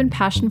drive and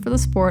passion for the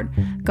sport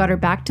got her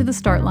back to the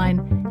start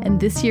line, and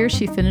this year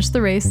she finished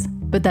the race,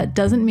 but that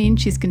doesn't mean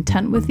she's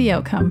content with the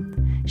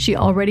outcome. She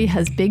already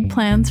has big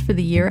plans for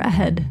the year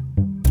ahead.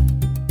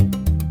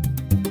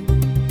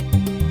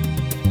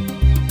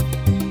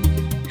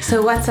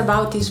 So what's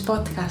about this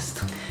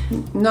podcast?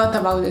 Not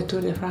about the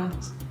Tour de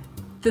France.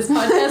 This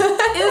podcast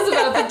is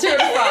about the Tour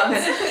de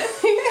France.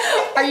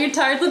 Are you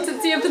tired,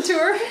 Letizia, of the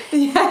Tour?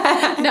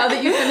 Yeah. Now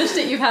that you finished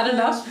it, you've had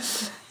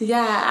enough?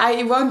 Yeah,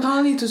 I want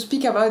only to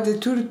speak about the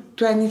Tour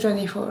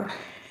 2024.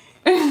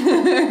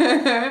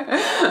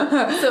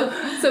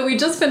 So we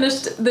just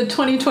finished the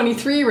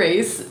 2023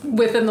 race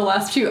within the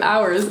last few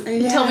hours.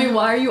 Yeah. Tell me,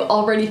 why are you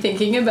already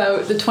thinking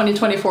about the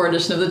 2024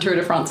 edition of the Tour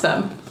de France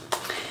Femmes?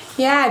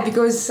 Yeah,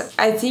 because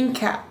I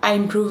think I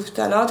improved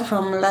a lot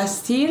from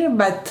last year,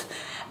 but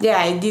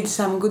I did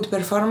some good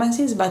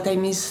performances, but I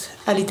missed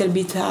a little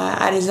bit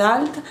a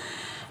result,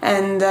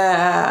 and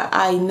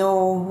I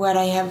know where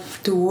I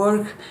have to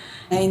work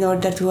in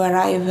order to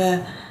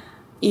arrive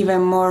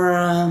even more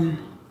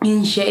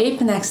in shape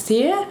next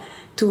year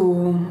to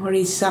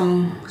reach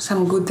some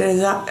good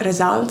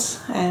results,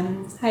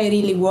 and I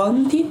really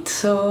want it,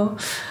 so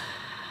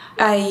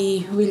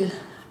I will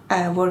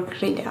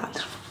work really hard.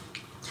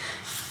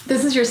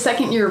 This is your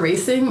second year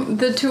racing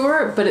the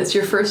Tour, but it's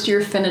your first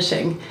year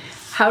finishing.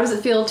 How does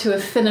it feel to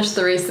have finished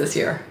the race this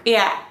year?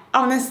 Yeah,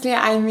 honestly,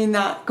 I'm in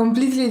a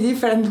completely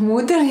different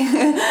mood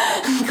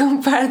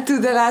compared to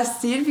the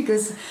last year,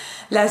 because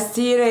last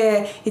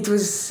year it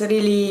was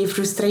really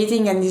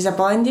frustrating and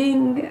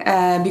disappointing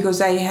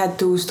because I had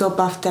to stop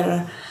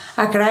after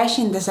a crash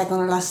in the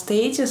second last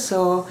stage.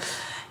 So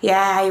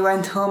yeah, I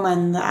went home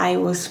and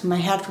my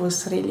heart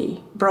was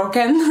really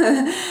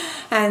broken.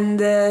 And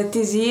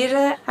this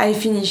year I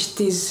finished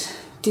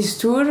this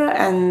tour,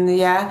 and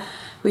yeah,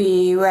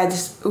 we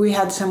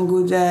had some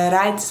good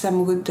rides,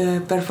 some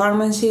good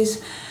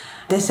performances.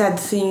 The sad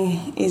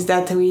thing is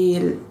that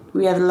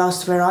we have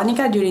lost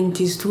Veronica during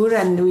this tour,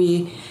 and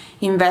we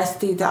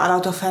invested a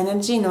lot of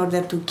energy in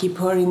order to keep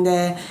her in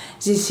the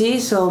GC,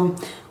 so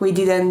we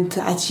didn't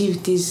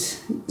achieve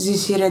this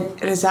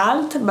GC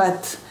result,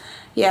 but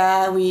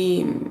yeah,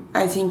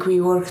 I think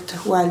we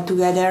worked well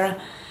together,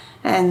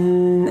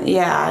 and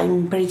yeah,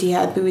 I'm pretty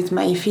happy with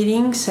my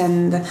feelings,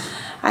 and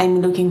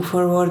I'm looking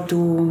forward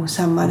to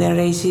some other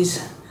races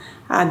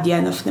at the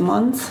end of the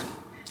month.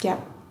 Yeah.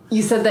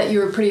 You said that you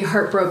were pretty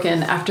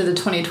heartbroken after the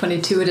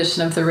 2022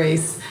 edition of the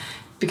race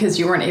because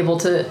you weren't able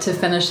to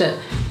finish it.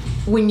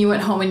 When you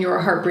went home and you were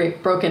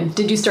heartbroken,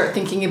 did you start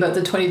thinking about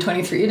the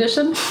 2023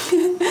 edition?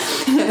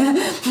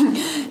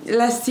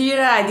 Last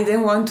year I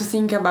didn't want to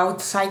think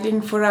about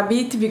cycling for a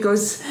bit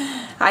because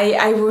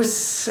I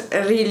was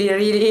really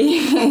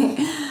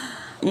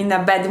in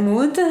a bad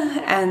mood,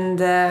 and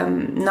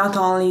not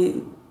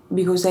only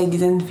because I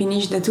didn't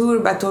finish the tour,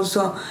 but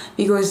also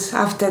because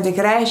after the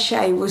crash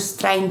I was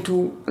trying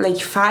to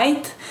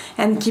fight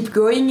and keep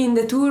going in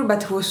the tour,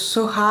 but it was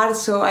so hard,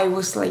 so I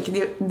was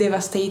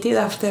devastated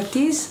after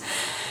this.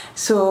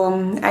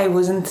 So I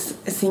wasn't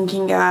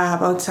thinking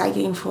about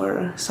cycling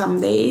for some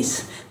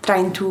days,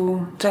 trying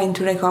to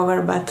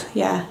recover, but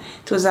yeah,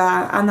 it was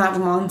an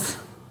hard month.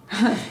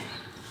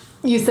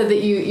 You said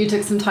that you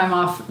took some time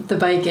off the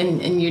bike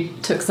and you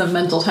took some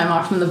mental time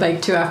off from the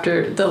bike too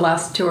after the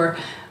last tour.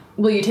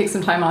 Will you take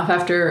some time off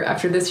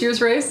after this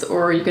year's race,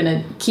 or are you going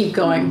to keep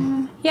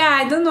going? Yeah,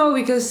 I don't know,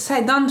 because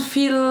I don't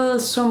feel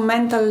so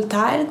mental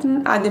tired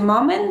at the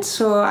moment,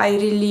 so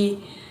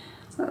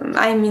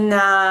I'm in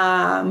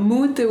a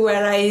mood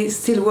where I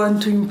still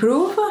want to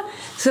improve.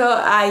 So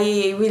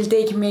I will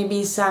take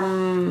maybe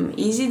some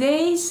easy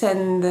days,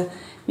 and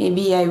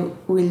maybe I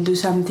will do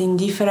something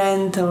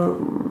different, or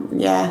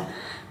yeah,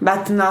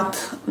 but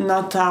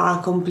not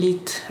a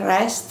complete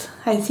rest,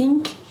 I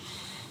think.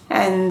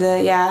 And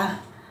yeah,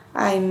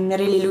 I'm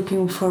really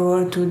looking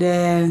forward to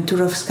the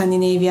Tour of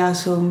Scandinavia,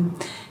 so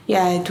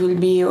yeah, it will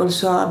be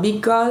also a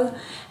big goal,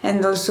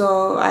 and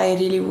also I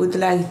really would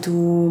like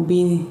to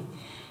be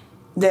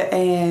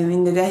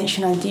in the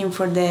national team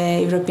for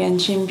the European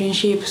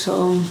Championship,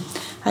 so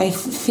I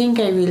think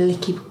I will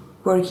keep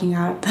working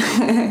hard.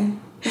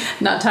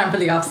 Not time for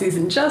the off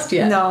season just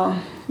yet. No,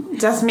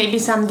 just maybe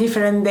some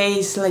different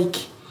days, like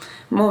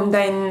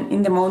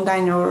in the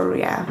mountain, or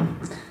yeah,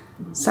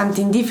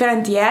 something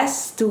different,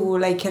 yes, to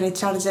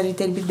recharge a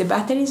little bit the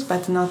batteries,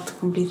 but not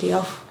completely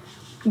off.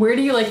 Where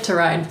do you like to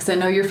ride? Because I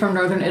know you're from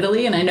Northern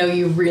Italy, and I know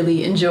you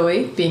really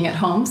enjoy being at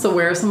home. So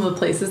where are some of the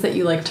places that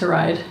you like to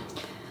ride?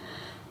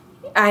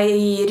 I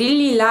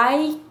really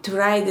like to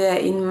ride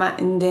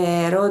in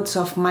the roads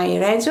of my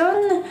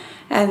region,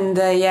 and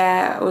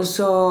yeah,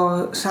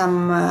 also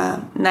some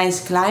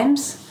nice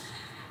climbs.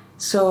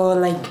 So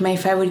my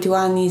favorite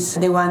one is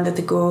the one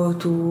that go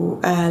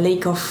to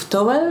Lake of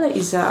Towel.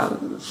 It's a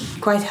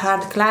quite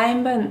hard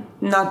climb,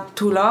 not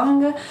too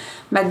long,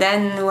 but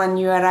then when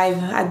you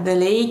arrive at the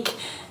lake,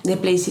 the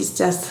place is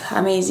just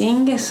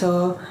amazing.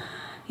 So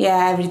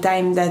yeah, every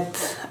time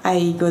that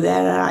I go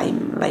there,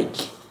 I'm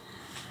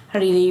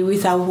really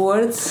without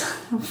words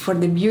for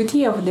the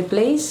beauty of the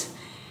place.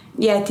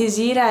 Yeah, this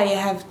year I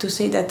have to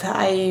say that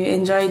I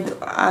enjoyed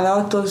a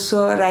lot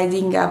also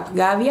riding up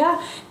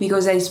Gavia,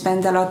 because I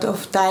spent a lot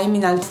of time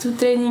in altitude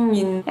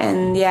training,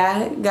 and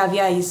yeah,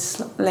 Gavia is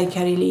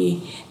a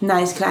really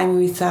nice climb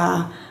with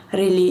a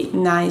really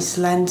nice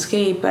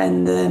landscape,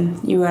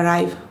 and you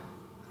arrive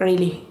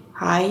really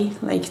high,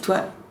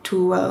 to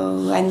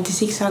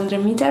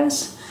 2,600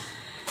 meters,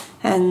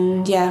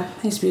 and yeah,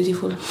 it's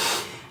beautiful.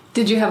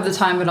 Did you have the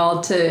time at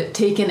all to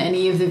take in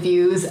any of the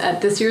views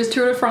at this year's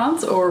Tour de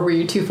France, or were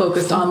you too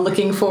focused on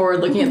looking forward,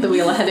 looking at the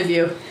wheel ahead of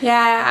you?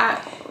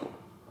 Yeah,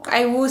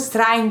 I was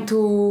trying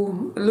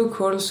to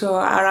look also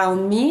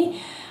around me,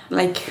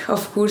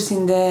 of course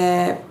in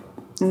the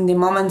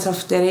moments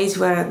of the race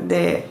where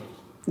the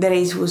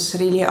race was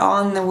really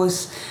on, it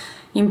was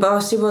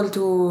impossible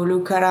to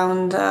look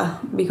around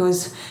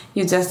because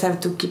you just have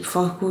to keep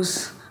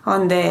focus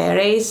on the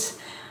race,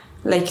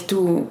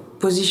 to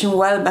position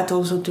well, but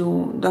also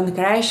to don't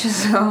crash.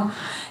 So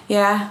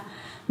yeah,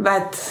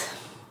 but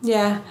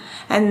yeah,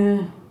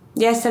 and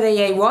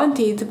yesterday I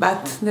wanted,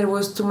 but there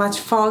was too much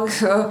fog,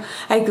 so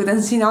I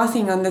couldn't see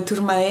nothing on the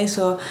Tourmalet,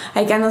 so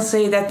I cannot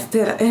say that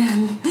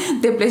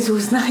the place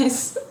was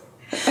nice.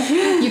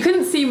 You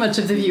couldn't see much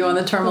of the view on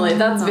the Tourmalet.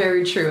 That's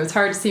very true. It's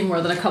hard to see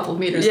more than a couple of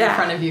meters in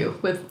front of you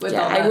with all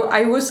that.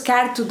 I was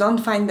scared to don't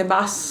find the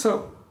bus,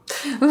 so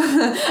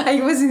I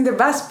was in the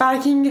bus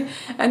parking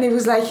and it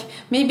was like,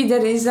 maybe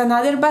there is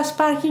another bus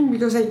parking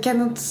because I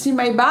cannot see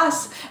my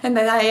bus. And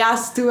then I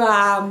asked to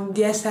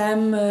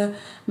DSM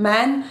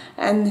man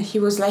and he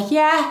was like,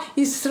 yeah,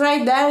 it's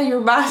right there,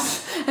 your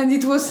bus. And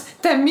it was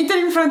 10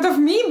 meters in front of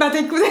me, but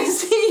I couldn't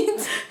see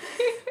it.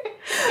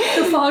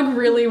 The fog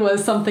really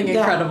was something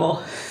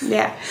incredible.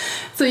 Yeah.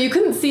 So you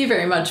couldn't see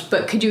very much,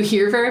 but could you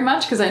hear very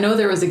much? Because I know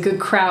there was a good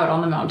crowd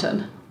on the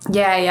mountain.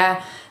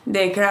 Yeah.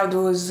 The crowd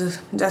was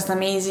just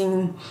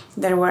amazing.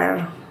 There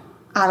were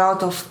a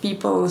lot of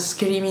people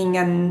screaming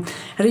and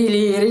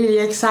really, really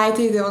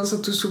excited also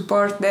to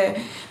support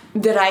the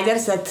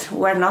riders that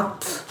were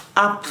not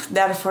up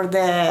there for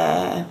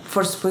the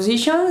first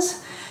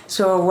positions.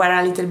 So we're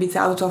a little bit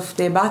out of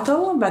the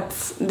battle, but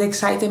the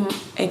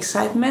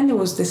excitement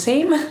was the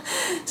same.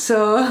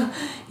 So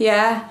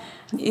yeah,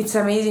 it's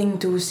amazing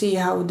to see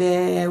how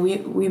the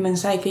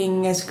women's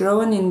cycling has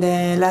grown in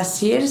the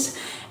last years.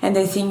 And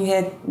I think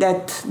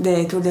that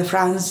the Tour de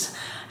France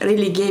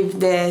really gave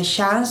the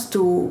chance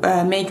to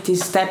make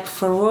this step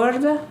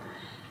forward.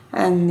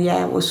 And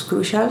yeah, it was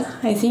crucial,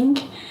 I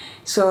think.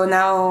 So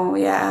now,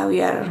 yeah,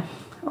 we are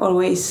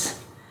always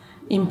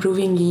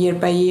improving year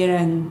by year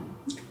and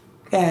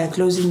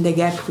closing the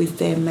gap with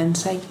the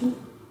men's cycling.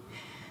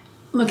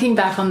 Looking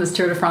back on this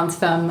Tour de France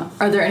Femmes,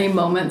 are there any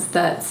moments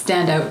that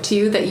stand out to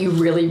you that you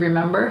really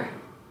remember?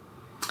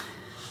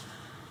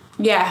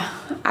 Yeah,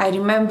 I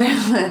remember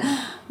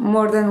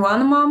more than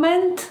one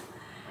moment.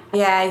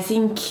 Yeah, I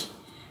think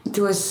it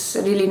was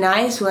really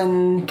nice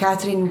when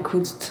Kathrin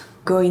could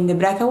go in the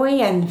breakaway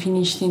and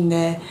finished in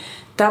the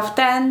top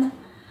 10.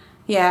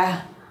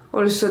 Yeah,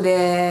 also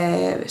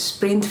the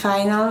sprint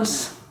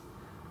finals.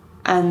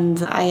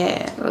 And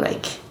I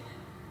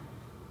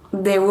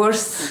the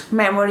worst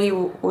memory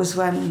was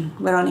when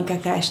Veronica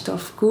crashed,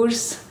 of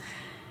course.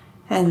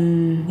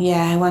 And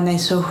yeah, when I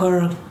saw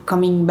her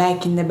coming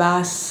back in the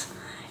bus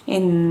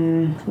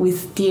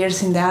with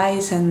tears in the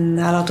eyes and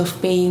a lot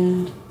of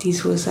pain,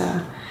 this was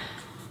a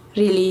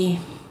really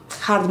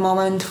hard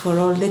moment for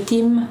all the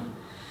team.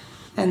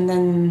 And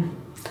then,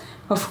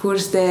 of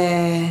course,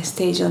 the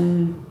stage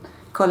on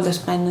Col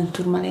d'Espagne and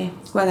Tourmalet,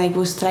 when I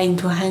was trying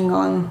to hang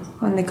on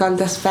the Col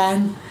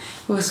d'Espagne,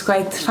 it was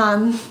quite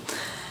fun.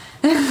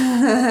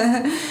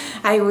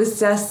 I was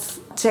just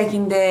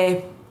checking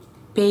the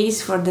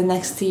pace for the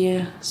next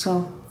year,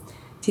 so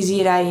this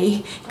year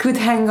I could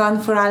hang on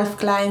for half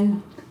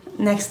climb,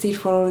 next year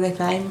for all the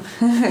climb.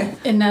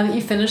 And now that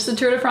you finished the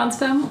Tour de France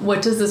Femmes,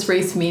 what does this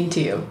race mean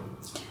to you?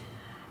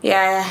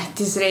 Yeah,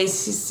 this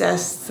race is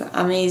just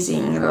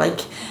amazing.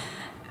 Like,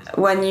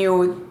 when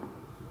you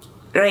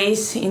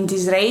race in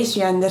this race,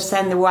 you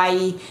understand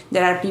why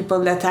there are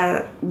people that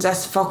are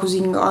just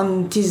focusing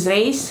on this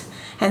race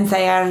and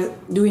they are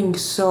doing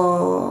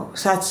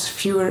such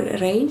few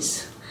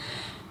race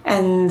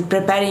and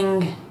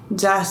preparing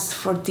just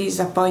for this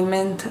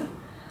appointment,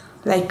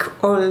 like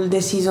all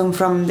the season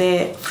from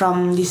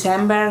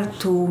December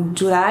to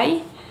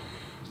July.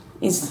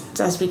 It's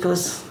just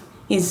because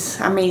it's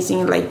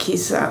amazing, like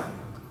it's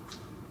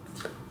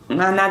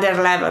another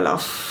level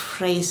of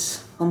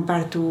race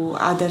compared to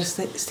other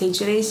stage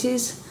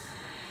races.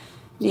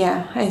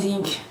 Yeah, I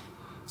think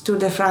Tour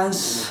de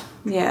France,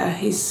 yeah,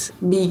 is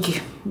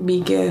big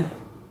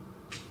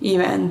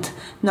event.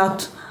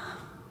 Not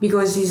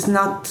because it's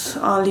not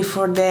only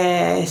for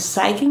the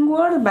cycling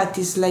world, but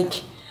it's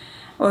like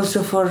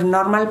also for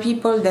normal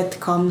people that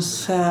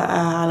comes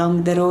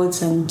along the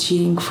roads and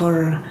cheering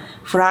for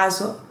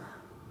us.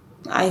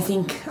 I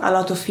think a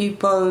lot of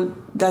people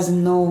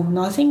doesn't know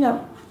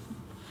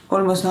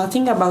almost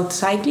nothing about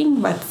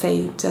cycling, but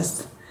they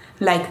just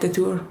like the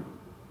Tour.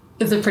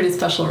 It's a pretty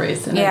special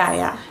race. And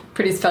yeah.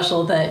 Pretty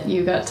special that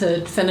you got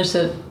to finish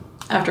it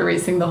after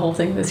racing the whole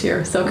thing this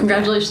year. So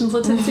congratulations,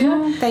 Letizia.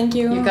 Mm-hmm. Thank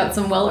you. You've got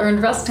some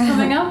well-earned rest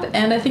coming up,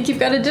 and I think you've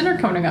got a dinner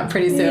coming up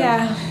pretty soon.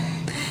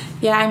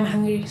 Yeah, I'm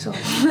hungry, so.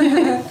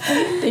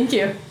 Thank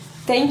you.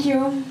 Thank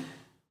you.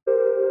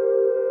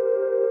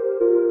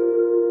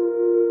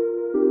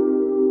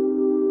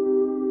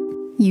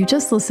 You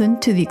just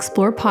listened to the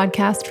Explore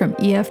podcast from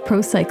EF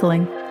Pro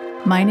Cycling.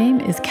 My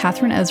name is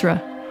Kathrin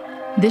Ezra.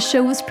 This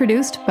show was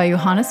produced by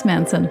Johannes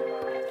Manson.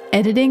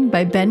 Editing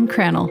by Ben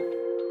Crannell.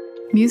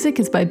 Music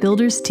is by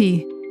Builders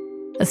T.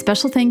 A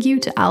special thank you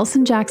to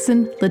Alison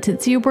Jackson,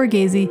 Letizia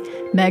Borghesi,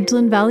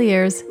 Magdeleine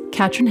Vaillieres,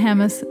 Kathrin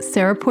Hammes,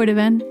 Sara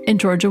Poidevin, and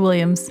Georgia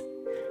Williams.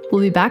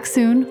 We'll be back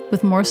soon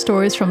with more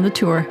stories from the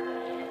tour.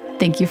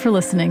 Thank you for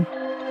listening.